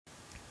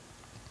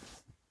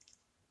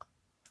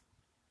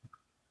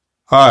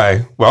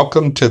Hi,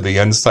 welcome to the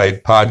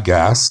Insight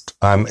Podcast.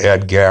 I'm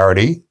Ed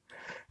Garrity,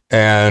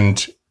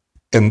 and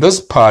in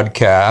this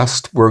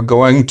podcast, we're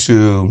going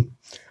to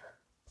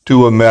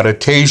do a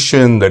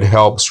meditation that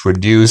helps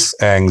reduce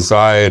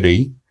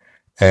anxiety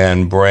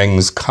and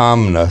brings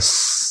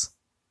calmness.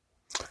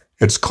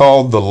 It's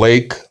called the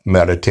Lake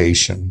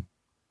Meditation.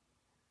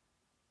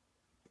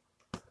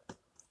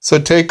 So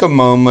take a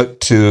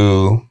moment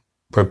to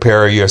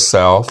prepare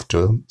yourself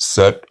to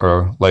sit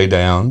or lay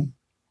down.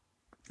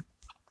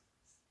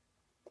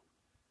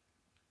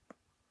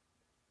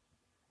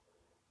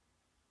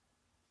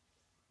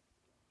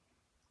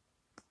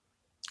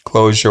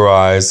 Close your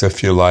eyes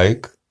if you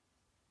like.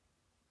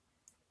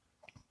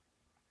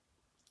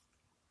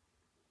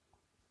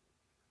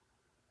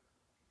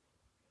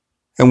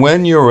 And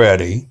when you're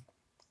ready,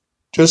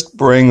 just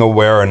bring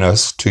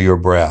awareness to your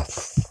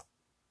breath.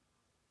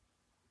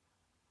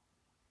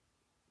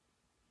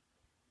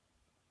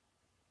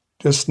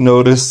 Just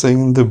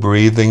noticing the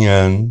breathing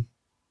in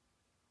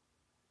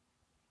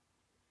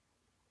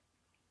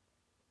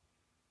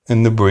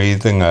and the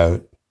breathing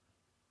out.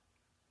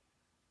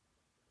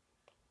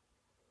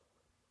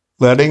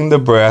 Letting the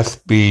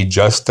breath be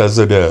just as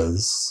it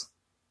is,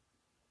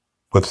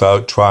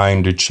 without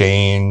trying to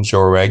change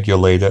or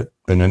regulate it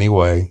in any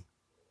way.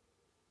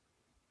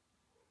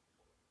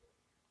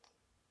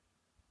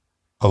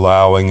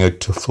 Allowing it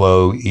to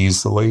flow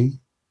easily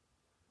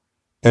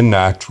and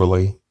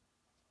naturally,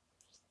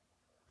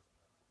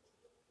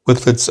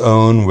 with its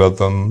own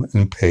rhythm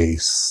and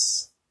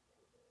pace.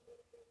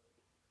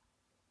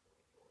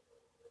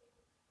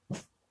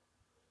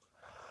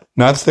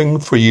 Nothing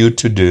for you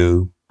to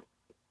do,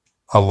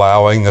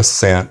 allowing a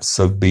sense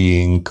of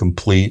being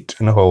complete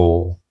and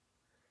whole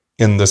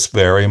in this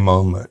very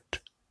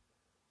moment.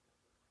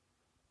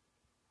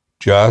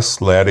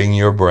 Just letting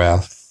your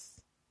breath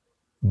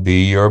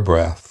be your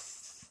breath.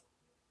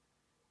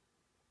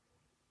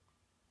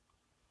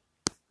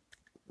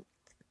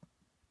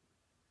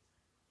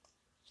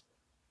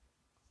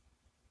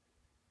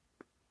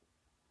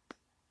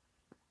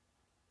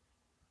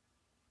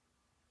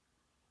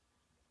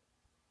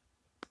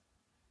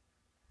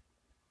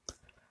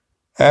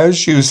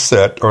 As you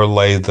sit or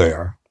lay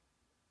there,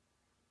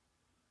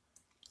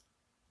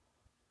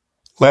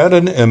 let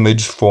an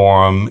image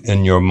form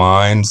in your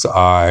mind's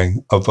eye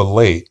of a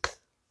lake.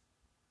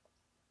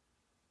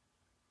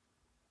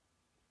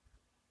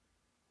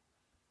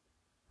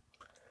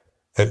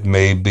 It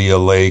may be a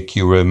lake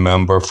you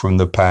remember from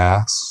the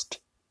past,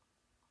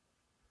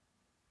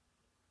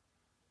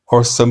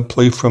 or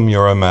simply from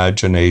your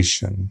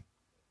imagination.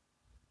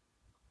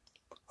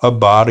 A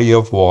body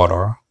of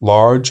water,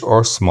 large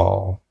or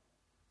small,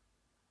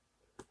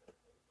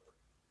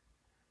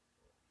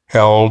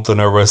 held in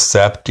a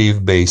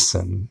receptive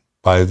basin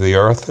by the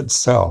earth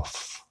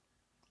itself.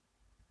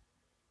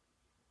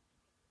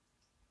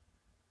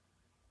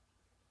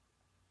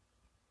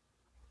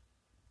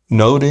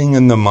 Noting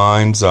in the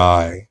mind's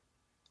eye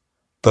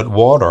that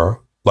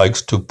water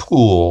likes to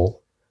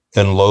pool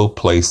in low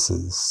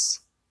places.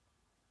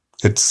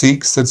 It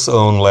seeks its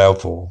own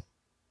level,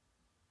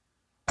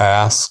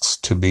 asks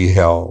to be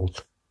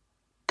held,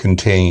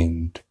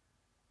 contained.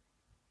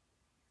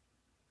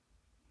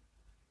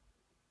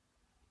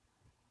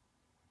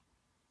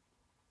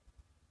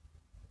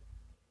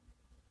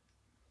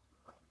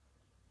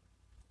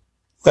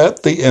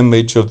 Let the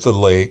image of the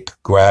lake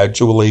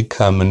gradually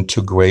come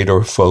into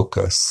greater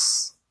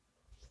focus.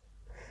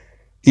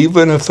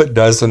 Even if it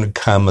doesn't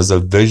come as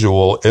a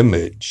visual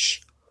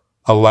image,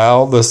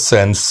 allow the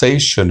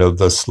sensation of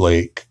this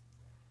lake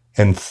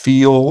and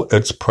feel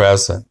its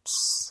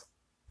presence.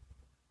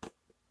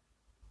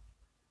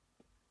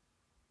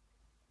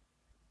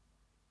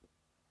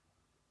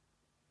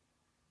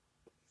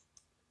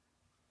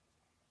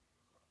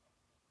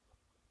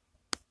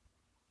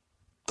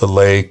 The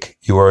lake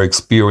you are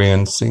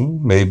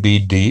experiencing may be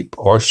deep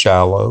or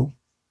shallow,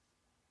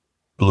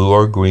 blue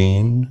or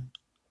green,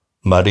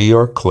 muddy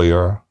or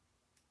clear.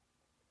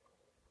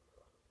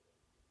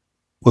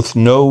 With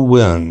no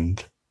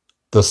wind,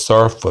 the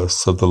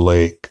surface of the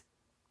lake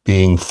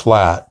being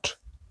flat,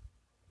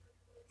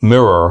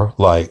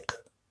 mirror-like,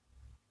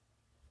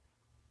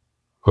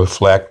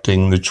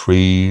 reflecting the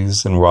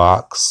trees and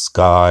rocks,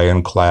 sky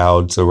and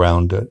clouds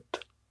around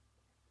it.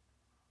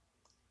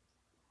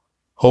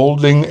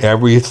 Holding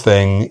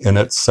everything in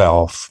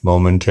itself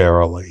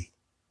momentarily.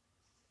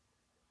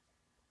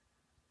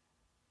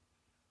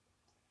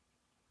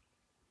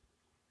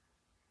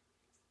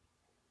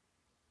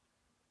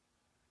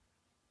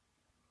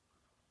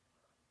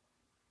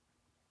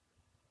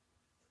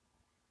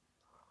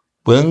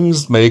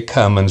 Winds may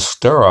come and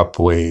stir up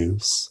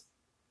waves,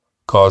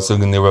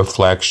 causing the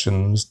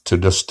reflections to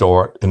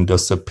distort and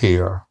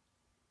disappear.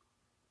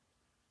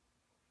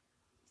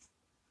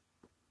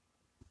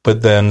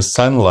 But then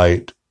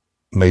sunlight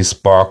may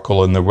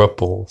sparkle in the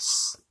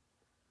ripples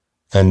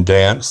and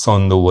dance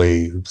on the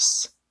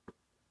waves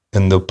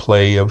in the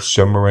play of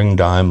shimmering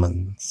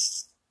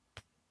diamonds.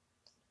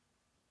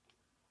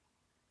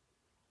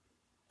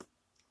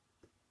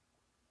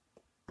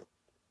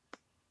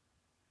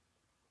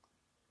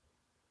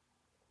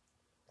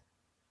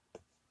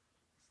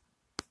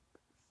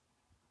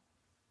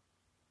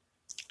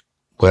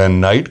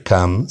 When night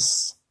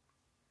comes,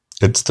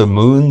 it's the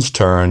moon's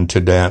turn to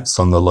dance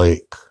on the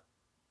lake.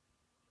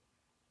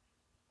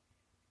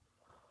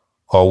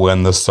 Or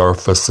when the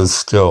surface is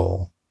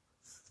still,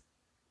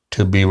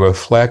 to be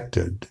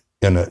reflected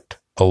in it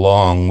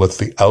along with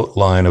the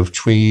outline of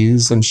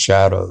trees and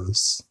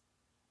shadows.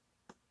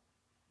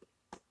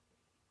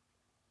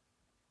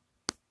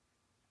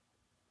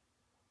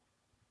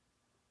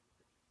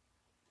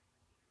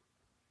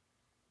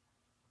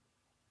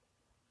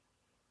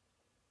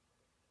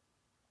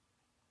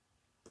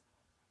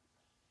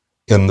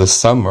 In the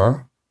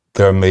summer,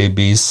 there may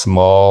be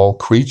small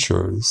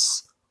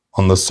creatures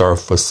on the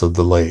surface of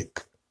the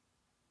lake.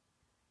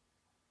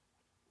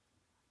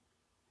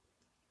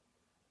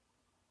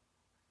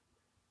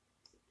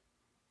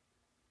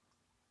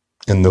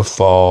 In the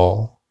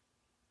fall,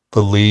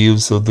 the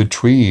leaves of the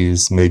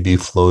trees may be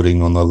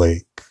floating on the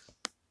lake.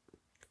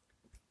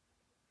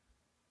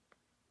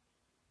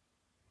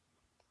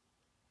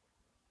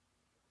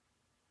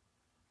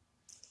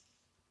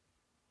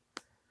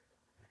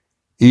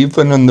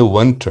 Even in the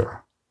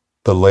winter,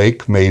 the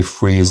lake may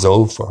freeze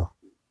over,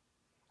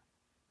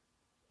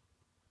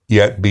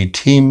 yet be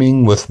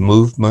teeming with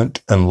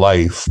movement and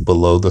life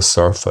below the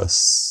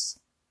surface.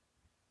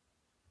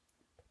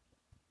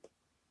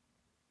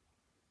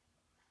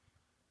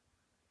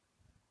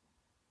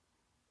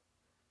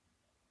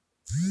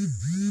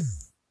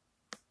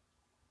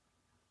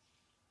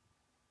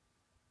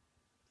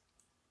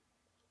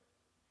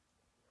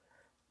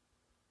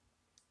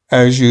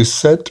 As you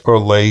sit or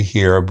lay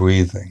here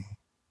breathing,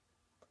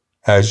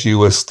 as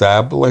you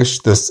establish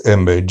this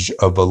image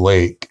of a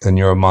lake in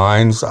your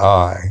mind's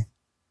eye,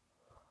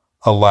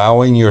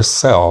 allowing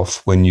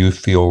yourself, when you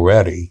feel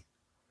ready,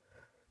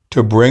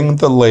 to bring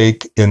the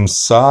lake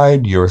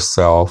inside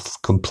yourself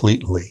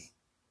completely,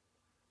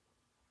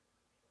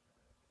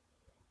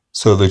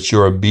 so that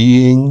your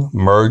being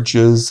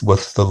merges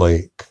with the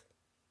lake,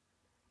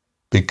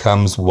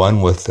 becomes one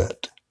with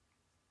it.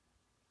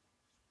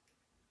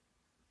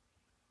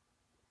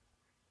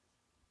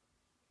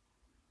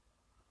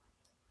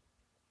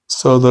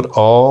 So that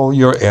all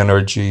your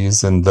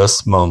energies in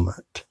this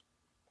moment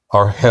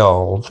are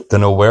held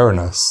in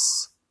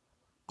awareness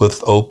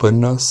with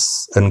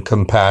openness and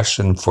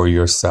compassion for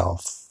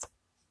yourself.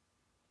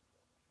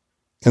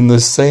 In the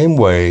same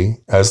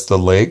way as the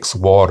lake's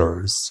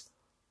waters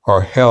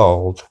are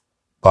held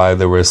by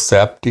the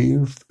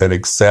receptive and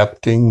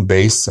accepting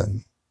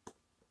basin,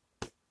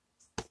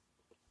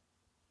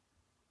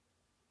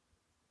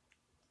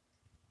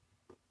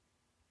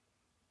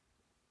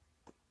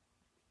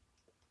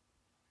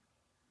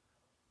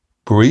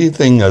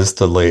 breathing as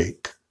the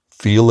lake,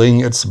 feeling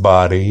its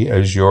body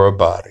as your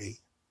body,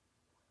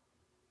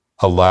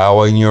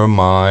 allowing your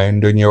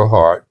mind and your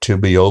heart to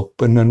be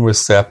open and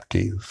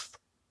receptive,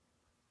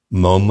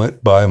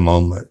 moment by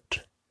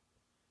moment,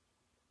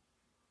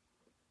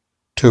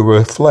 to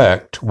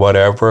reflect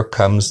whatever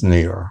comes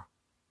near,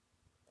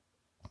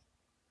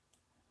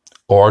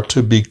 or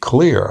to be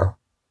clear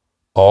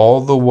all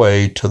the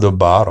way to the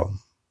bottom.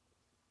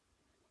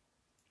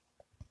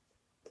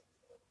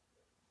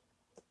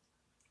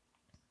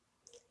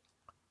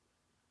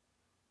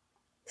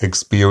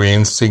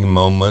 Experiencing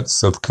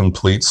moments of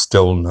complete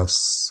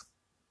stillness,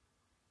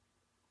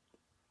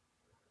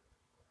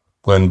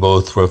 when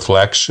both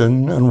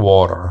reflection and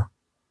water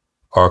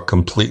are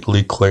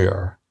completely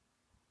clear,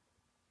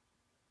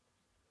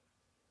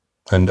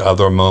 and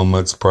other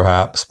moments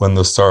perhaps when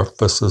the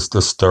surface is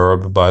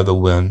disturbed by the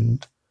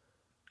wind,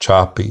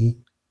 choppy,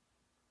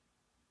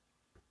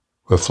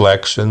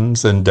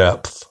 reflections and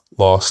depth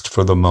lost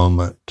for the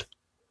moment.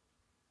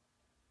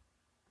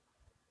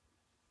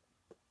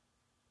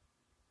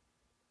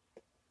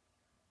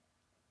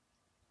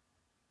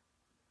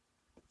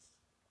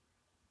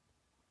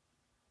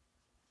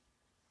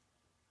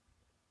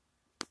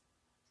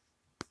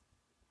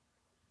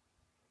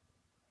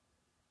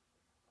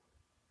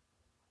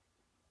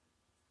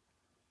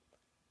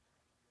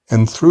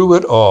 And through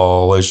it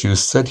all, as you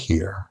sit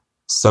here,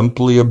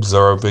 simply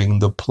observing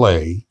the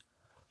play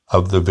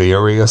of the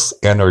various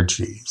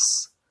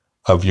energies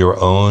of your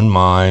own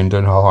mind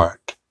and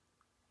heart,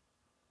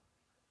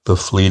 the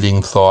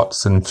fleeting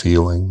thoughts and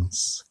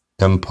feelings,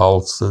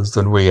 impulses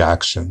and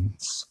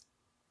reactions,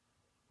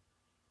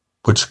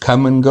 which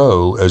come and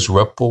go as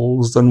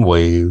ripples and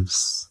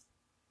waves,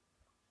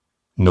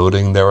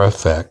 noting their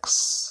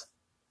effects.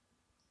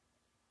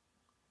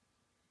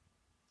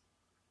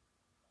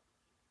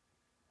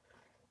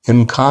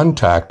 In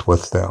contact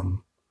with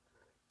them,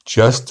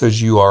 just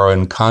as you are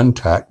in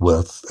contact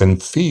with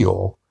and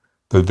feel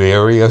the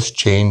various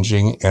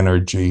changing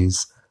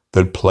energies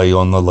that play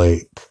on the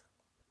lake.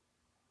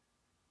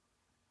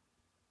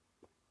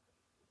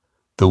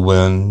 The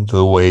wind,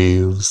 the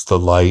waves, the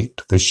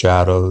light, the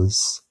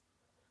shadows,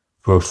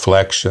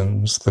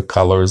 reflections, the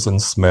colors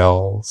and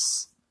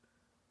smells.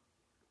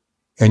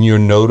 And you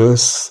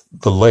notice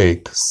the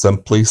lake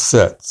simply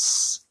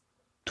sits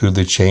to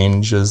the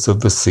changes of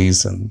the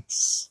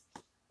seasons.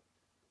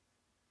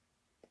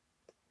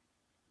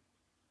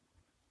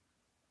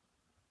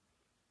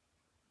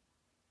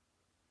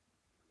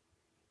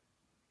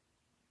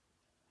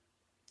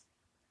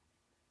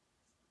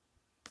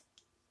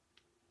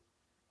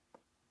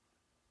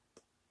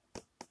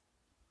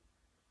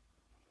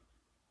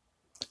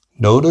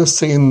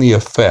 noticing the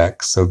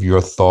effects of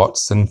your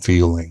thoughts and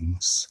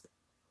feelings.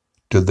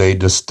 Do they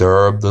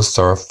disturb the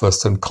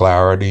surface and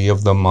clarity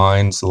of the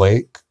mind's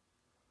lake?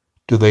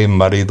 Do they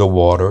muddy the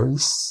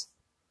waters?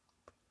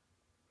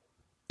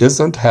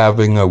 Isn't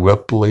having a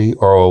ripply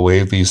or a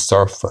wavy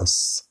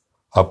surface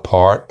a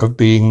part of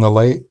being the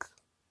lake?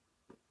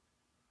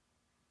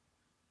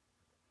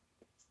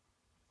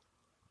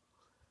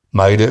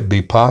 Might it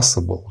be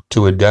possible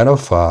to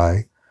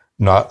identify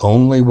not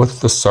only with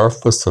the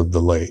surface of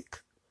the lake,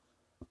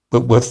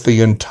 but with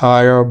the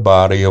entire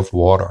body of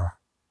water,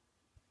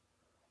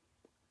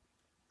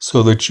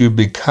 so that you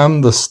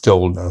become the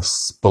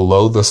stillness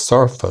below the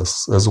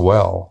surface as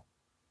well,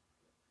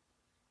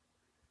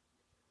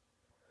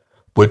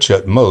 which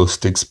at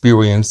most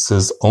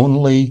experiences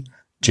only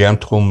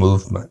gentle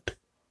movement,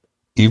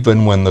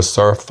 even when the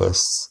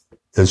surface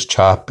is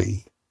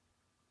choppy?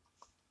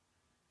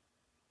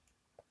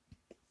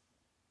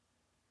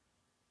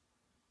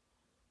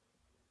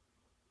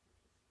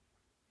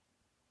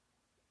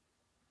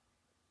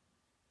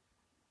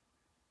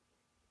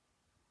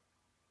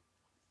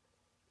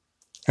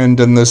 And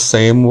in the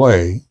same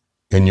way,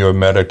 in your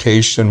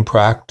meditation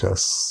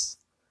practice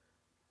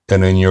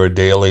and in your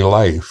daily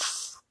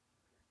life,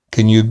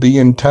 can you be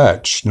in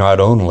touch not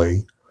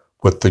only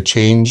with the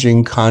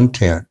changing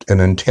content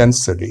and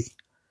intensity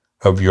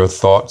of your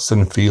thoughts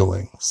and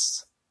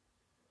feelings,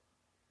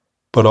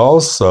 but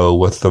also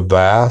with the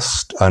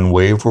vast,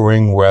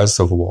 unwavering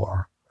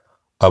reservoir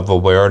of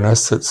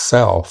awareness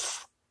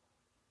itself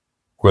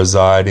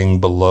residing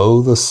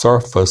below the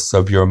surface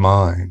of your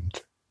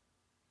mind?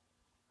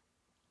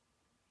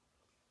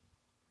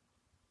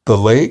 The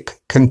lake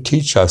can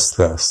teach us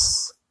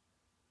this,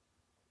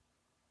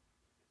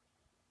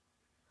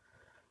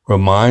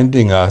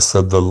 reminding us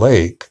of the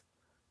lake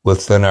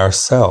within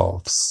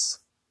ourselves.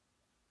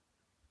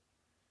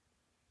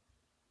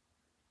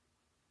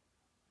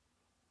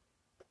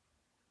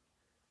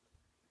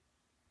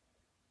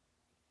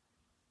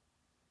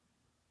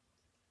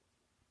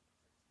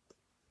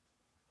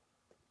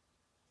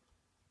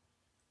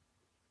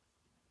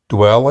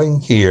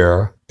 Dwelling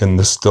here in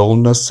the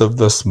stillness of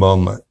this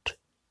moment,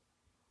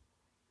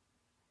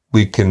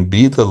 we can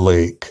be the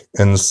lake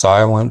in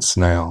silence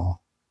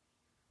now,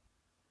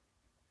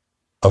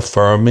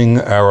 affirming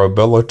our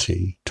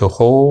ability to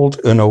hold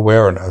in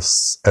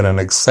awareness and an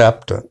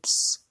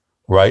acceptance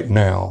right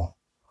now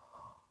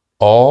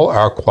all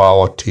our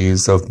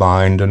qualities of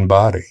mind and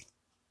body,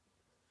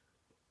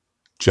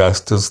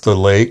 just as the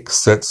lake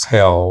sits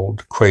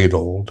held,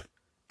 cradled,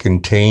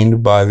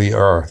 contained by the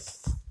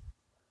earth,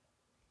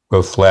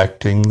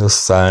 reflecting the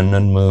sun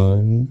and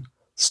moon,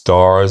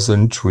 stars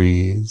and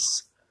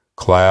trees,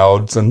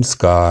 clouds and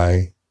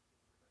sky,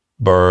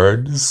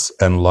 birds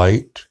and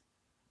light,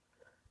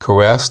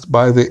 caressed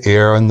by the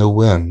air and the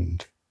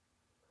wind,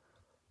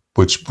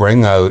 which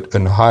bring out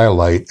and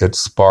highlight its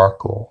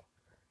sparkle,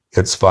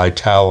 its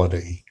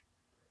vitality,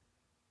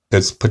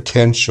 its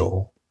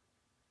potential,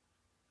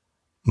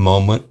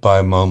 moment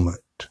by moment.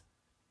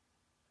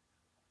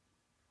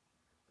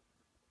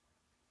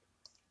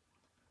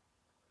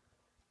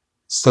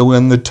 So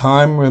in the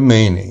time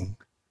remaining,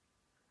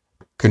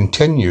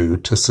 continue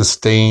to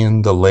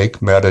sustain the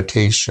lake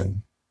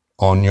meditation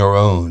on your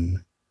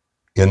own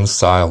in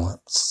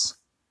silence,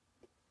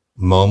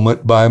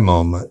 moment by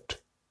moment,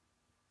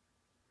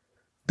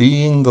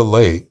 being the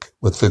lake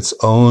with its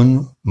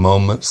own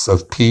moments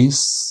of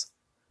peace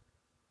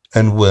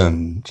and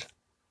wind,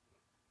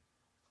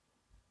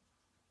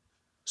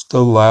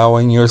 still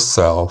allowing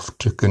yourself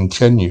to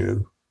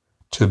continue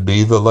to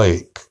be the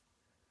lake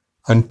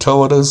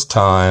until it is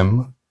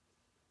time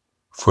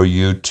for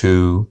you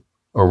to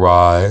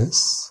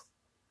arise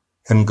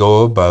and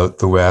go about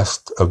the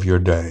rest of your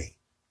day.